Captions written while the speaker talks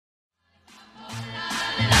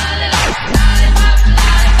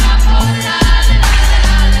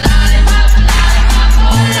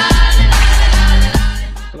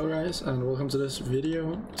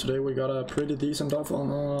video. Today we got a pretty decent offer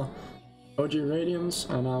on our OG Radiance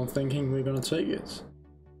and I'm thinking we're gonna take it.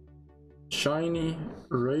 Shiny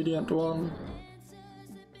Radiant one,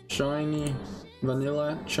 shiny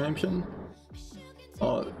Vanilla Champion,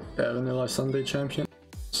 or yeah, Vanilla Sunday Champion.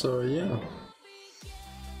 So yeah.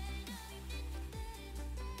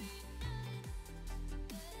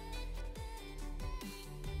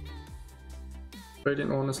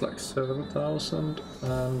 Radiant one is like 7,000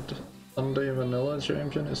 and Sunday Vanilla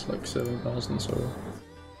Champion is like 7,000, so...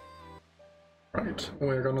 Right,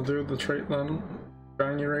 we're gonna do the trade then.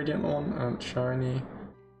 Shiny Radiant one and shiny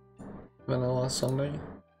Vanilla Sunday.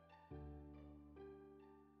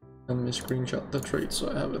 Let me screenshot the trade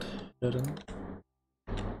so I have it hidden.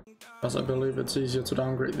 As I believe it's easier to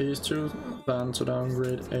downgrade these two than to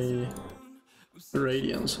downgrade a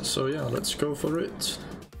Radiance. So yeah, let's go for it.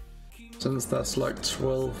 Since that's like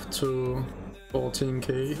 12 to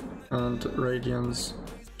 14k and Radiance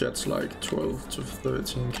gets like 12 to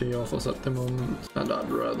 13k offers at the moment, and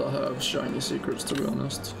I'd rather have shiny secrets, to be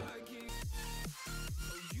honest.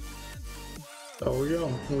 There we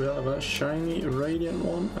go, we have a shiny Radiant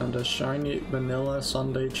one and a shiny Vanilla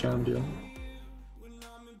Sunday Champion.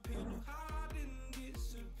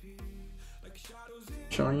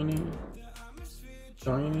 Shiny.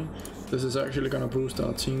 Shiny. This is actually gonna boost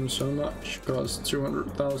our team so much, because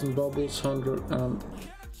 200,000 bubbles,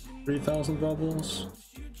 103,000 bubbles.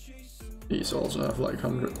 These also have like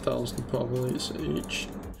 100,000 bubbles each.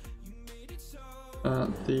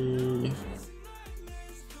 And the...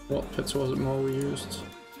 what pits was it more we used?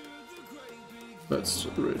 Let's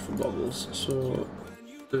read for bubbles. So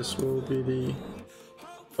this will be the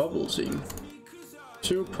bubble team.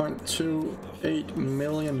 2.28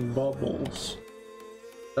 million bubbles.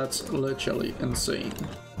 That's literally insane.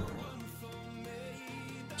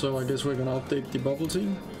 So I guess we're gonna update the bubble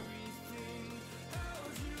team.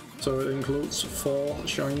 So it includes 4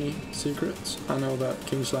 shiny secrets. I know that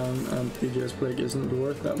Kingsland and BGS Plague isn't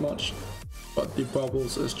worth that much, but the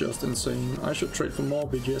bubbles is just insane. I should trade for more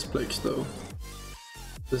BGS Plagues though.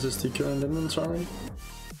 This is the current inventory.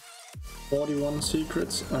 41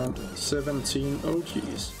 secrets and 17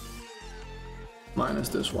 OGs. Minus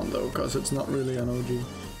this one though, because it's not really an OG.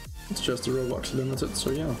 It's just a Roblox limited,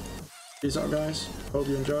 so yeah. Peace out guys, hope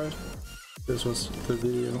you enjoyed. This was the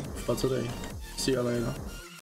video for today. See ya later.